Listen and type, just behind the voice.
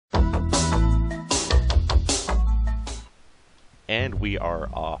And we are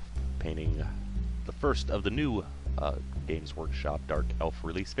off painting the first of the new Games Workshop Dark Elf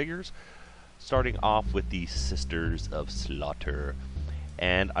release figures, starting off with the Sisters of Slaughter.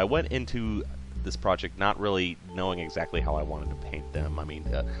 And I went into this project not really knowing exactly how I wanted to paint them. I mean,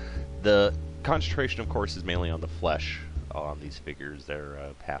 the concentration, of course, is mainly on the flesh on these figures. They're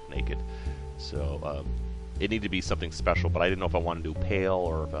half naked, so it needed to be something special, but I didn't know if I wanted to do pale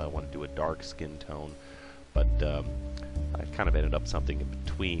or if I wanted to do a dark skin tone. But I kind of ended up something in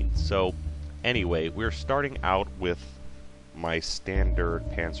between. So anyway, we're starting out with my standard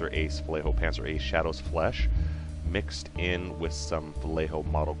Panzer Ace Vallejo Panzer Ace Shadows Flesh mixed in with some Vallejo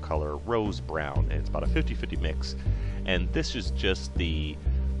model color Rose Brown. And it's about a 50-50 mix. And this is just the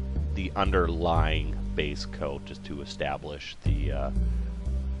underlying base coat, just to establish the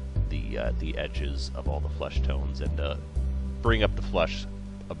edges of all the flesh tones and bring up the flesh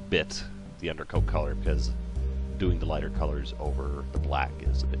a bit, the undercoat color, because doing the lighter colors over the black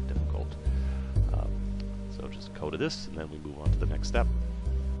is a bit difficult. So just coat of this, and then we move on to the next step.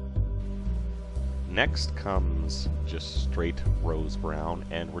 Next comes just straight Rose Brown,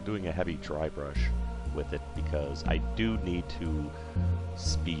 and we're doing a heavy dry brush with it because I do need to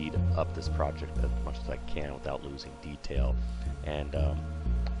speed up this project as much as I can without losing detail. And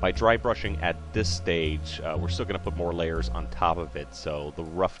by dry brushing at this stage, we're still going to put more layers on top of it, so the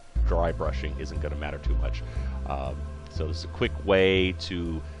rough dry brushing isn't going to matter too much. So this is a quick way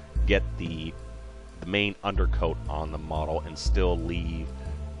to get the main undercoat on the model and still leave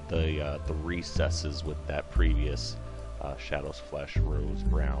the recesses with that previous Shadows Flesh Rose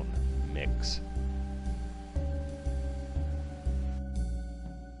Brown mix.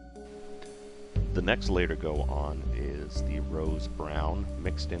 The next layer to go on is the Rose Brown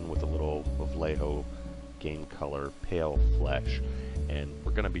mixed in with a little Vallejo Game Color Pale Flesh, and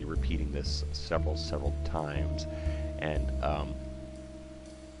we're going to be repeating this several times. And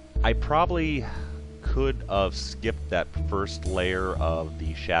I probably could have skipped that first layer of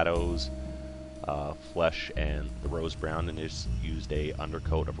the Shadows Flesh and the Rose Brown and just used a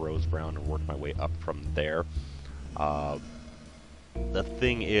undercoat of Rose Brown and worked my way up from there. The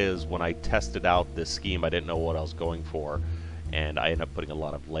thing is, when I tested out this scheme, I didn't know what I was going for, and I ended up putting a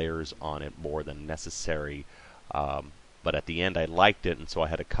lot of layers on it, more than necessary. But at the end, I liked it, and so I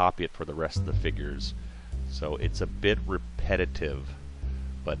had to copy it for the rest of the figures. So it's a bit repetitive,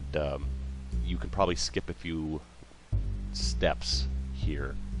 but you can probably skip a few steps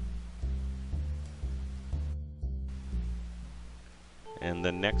here. And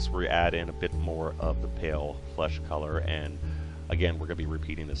then next we add in a bit more of the pale flesh color, and again, we're going to be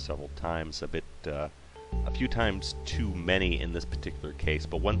repeating this several times, a few times too many in this particular case.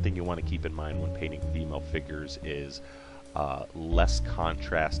 But one thing you want to keep in mind when painting female figures is less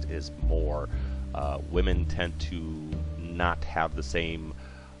contrast is more. Women tend to not have the same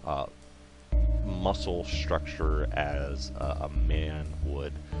muscle structure as a man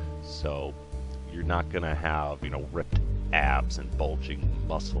would, so you're not going to have, ripped abs and bulging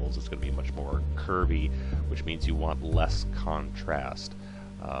muscles. It's going to be much more curvy, which means you want less contrast.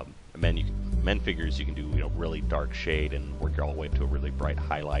 Men figures, you can do really dark shade and work all the way up to a really bright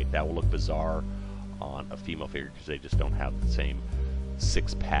highlight. That will look bizarre on a female figure because they just don't have the same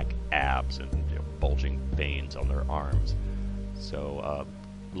six-pack abs and bulging veins on their arms. So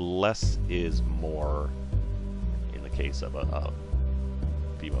less is more in the case of a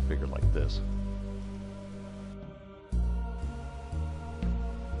female figure like this.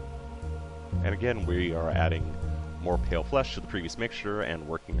 And again, we are adding more pale flesh to the previous mixture and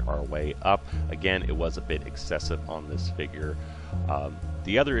working our way up. Again, it was a bit excessive on this figure.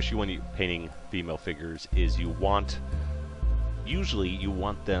 The other issue when you're painting female figures is usually you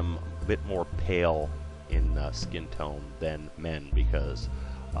want them a bit more pale in skin tone than men, because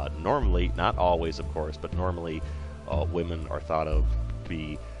normally, not always of course, but normally women are thought of to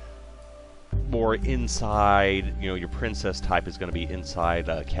be more inside. Your princess type is going to be inside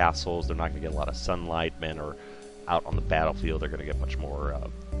castles. They're not going to get a lot of sunlight. Men are out on the battlefield. They're going to get much more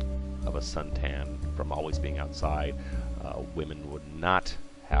of a suntan from always being outside. Women would not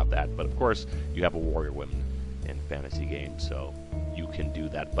have that, but of course you have a warrior women in fantasy games, so you can do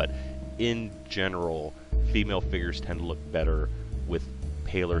that. But in general, female figures tend to look better with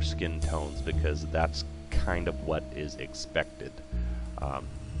paler skin tones because that's kind of what is expected.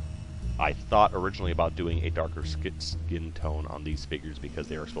 I thought originally about doing a darker skin tone on these figures because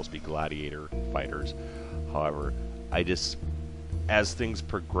they are supposed to be gladiator fighters. However, as things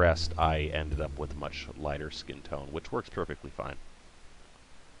progressed, I ended up with a much lighter skin tone, which works perfectly fine.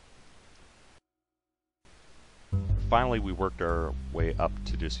 Finally, we worked our way up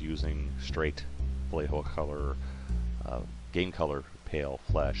to just using straight Vallejo color game color Pale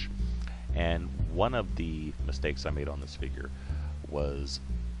Flesh. And one of the mistakes I made on this figure was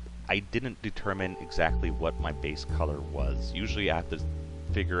I didn't determine exactly what my base color was. Usually I have to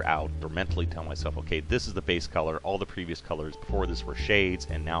figure out or mentally tell myself, okay, this is the base color. All the previous colors before this were shades,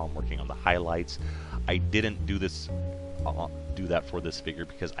 and now I'm working on the highlights. I didn't do that for this figure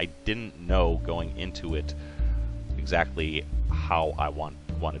because I didn't know going into it exactly how I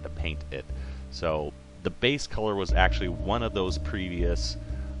wanted to paint it. So the base color was actually one of those previous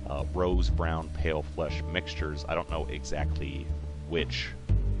Rose Brown Pale Flesh mixtures. I don't know exactly which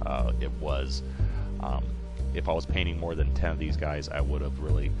it was. If I was painting more than 10 of these guys, I would have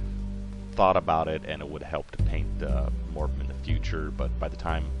really thought about it, and it would help to paint more of them in the future. But by the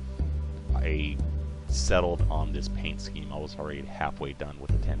time I settled on this paint scheme, I was already halfway done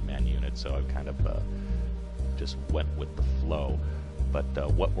with the 10-man unit, so I kind of just went with the flow. But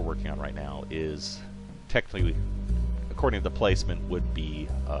what we're working on right now is technically, according to the placement, would be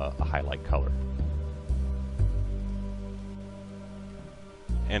a highlight color.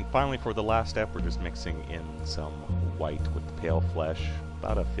 And finally, for the last step, we're just mixing in some white with the Pale Flesh,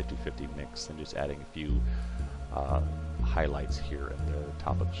 about a 50-50 mix, and just adding a few highlights here and there,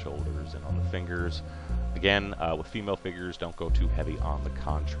 top of the shoulders and on the fingers. Again, with female figures, don't go too heavy on the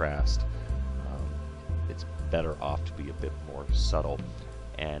contrast. It's better off to be a bit more subtle.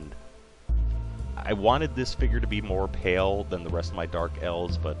 And I wanted this figure to be more pale than the rest of my dark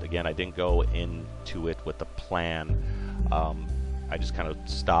elves, but again, I didn't go into it with a plan. I just kind of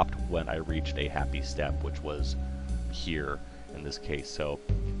stopped when I reached a happy step, which was here in this case. So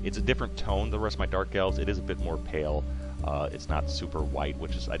it's a different tone than the rest of my dark elves. It is a bit more pale. It's not super white,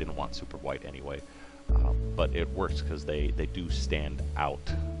 which is, I didn't want super white anyway. But it works because they do stand out,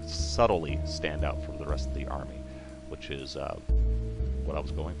 subtly stand out from the rest of the army, which is what I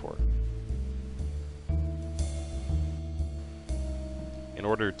was going for. In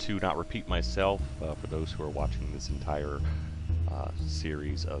order to not repeat myself, for those who are watching this entire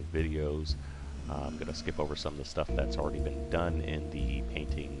series of videos, I'm going to skip over some of the stuff that's already been done in the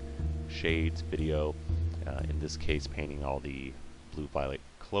painting shades video. In this case, painting all the blue violet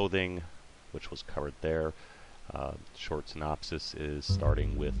clothing, which was covered there. Short synopsis is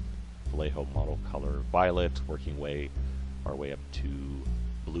starting with Vallejo model color violet, working our way up to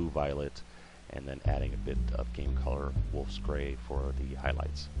blue violet, and then adding a bit of game color Wolf's Grey for the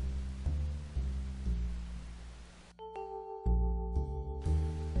highlights.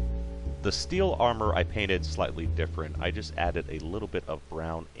 The steel armor I painted slightly different. I just added a little bit of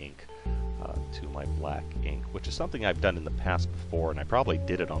brown ink to my black ink, which is something I've done in the past before, and I probably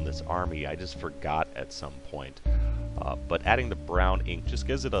did it on this army. I just forgot at some point. But adding the brown ink just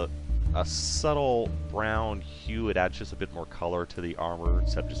gives it a subtle brown hue. It adds just a bit more color to the armor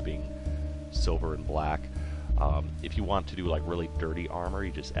instead of just being silver and black. If you want to do like really dirty armor,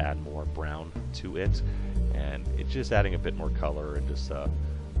 you just add more brown to it, and it's just adding a bit more color and just a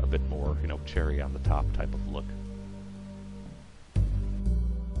bit more, you know, cherry on the top type of look.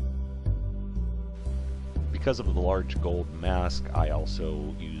 Because of the large gold mask, I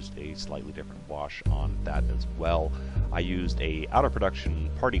also used a slightly different wash on that as well. I used a out of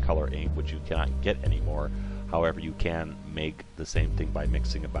production party color ink, which you cannot get anymore. However, you can make the same thing by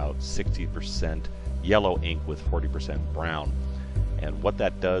mixing about 60% yellow ink with 40% brown. And what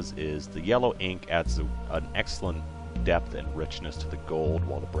that does is the yellow ink adds an excellent depth and richness to the gold,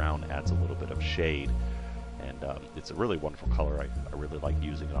 while the brown adds a little bit of shade. And it's a really wonderful color. I really like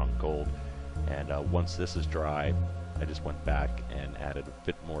using it on gold. And once this is dry, I just went back and added a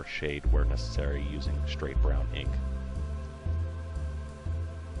bit more shade where necessary using straight brown ink.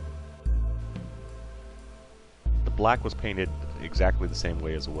 The black was painted exactly the same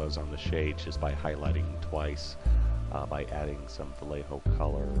way as it was on the shades, just by highlighting twice, by adding some Vallejo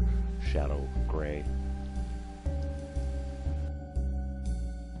color, shadow gray.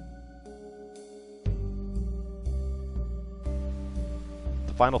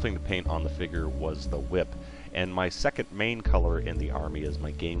 The final thing to paint on the figure was the whip, and my second main color in the army is my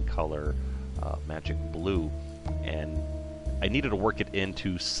game color Magic Blue, and I needed to work it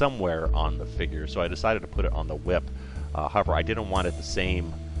into somewhere on the figure, so I decided to put it on the whip. However, I didn't want it the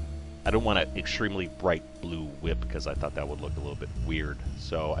same. I didn't want an extremely bright blue whip because I thought that would look a little bit weird.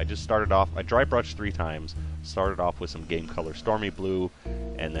 So I just started off, I dry brushed 3 times, started off with some game color Stormy blue,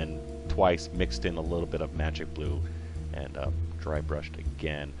 and then twice mixed in a little bit of Magic Blue, and dry brushed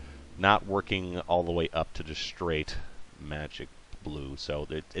again, not working all the way up to just straight Magic Blue. So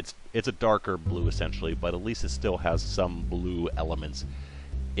it's a darker blue essentially, but at least it still has some blue elements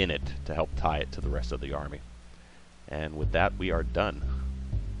in it to help tie it to the rest of the army. And with that, we are done.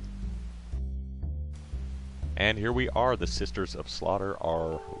 And here we are, the Sisters of Slaughter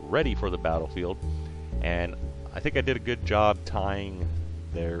are ready for the battlefield, and I think I did a good job tying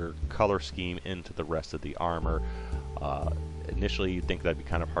their color scheme into the rest of the armor. Initially you'd think that'd be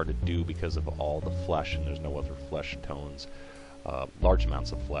kind of hard to do because of all the flesh, and there's no other flesh tones, large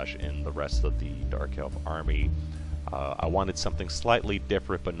amounts of flesh in the rest of the Dark Elf army. I wanted something slightly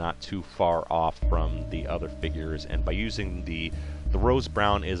different but not too far off from the other figures, and by using the Rose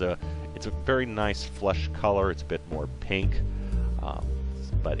Brown it's a very nice flesh color. It's a bit more pink,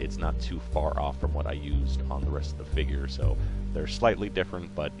 but it's not too far off from what I used on the rest of the figure, so they're slightly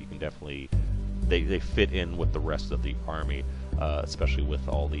different, but you can definitely they fit in with the rest of the army, especially with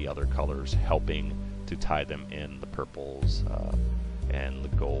all the other colors helping to tie them in, the purples and the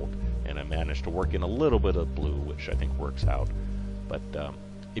gold. And I managed to work in a little bit of blue, which I think works out. But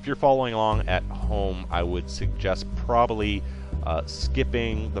if you're following along at home, I would suggest probably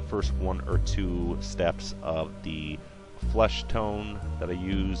skipping the first 1 or 2 steps of the flesh tone that I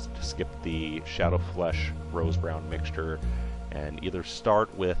used, to skip the Shadow Flesh Rose Brown mixture, and either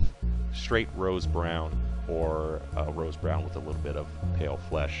start with straight Rose Brown or Rose Brown with a little bit of Pale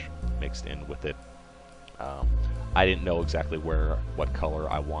Flesh mixed in with it. I didn't know exactly what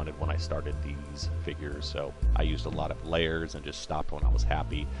color I wanted when I started these figures, so I used a lot of layers and just stopped when I was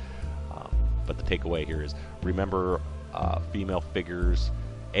happy. But the takeaway here is, remember, female figures,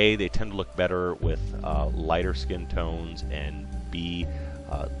 A, they tend to look better with lighter skin tones, and B,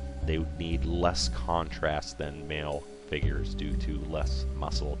 they need less contrast than male figures due to less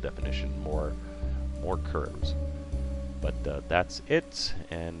muscle definition, more curves. But that's it,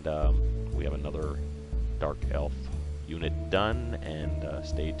 and we have another Dark Elf unit done, and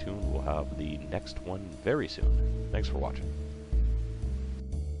stay tuned, we'll have the next one very soon. Thanks for watching.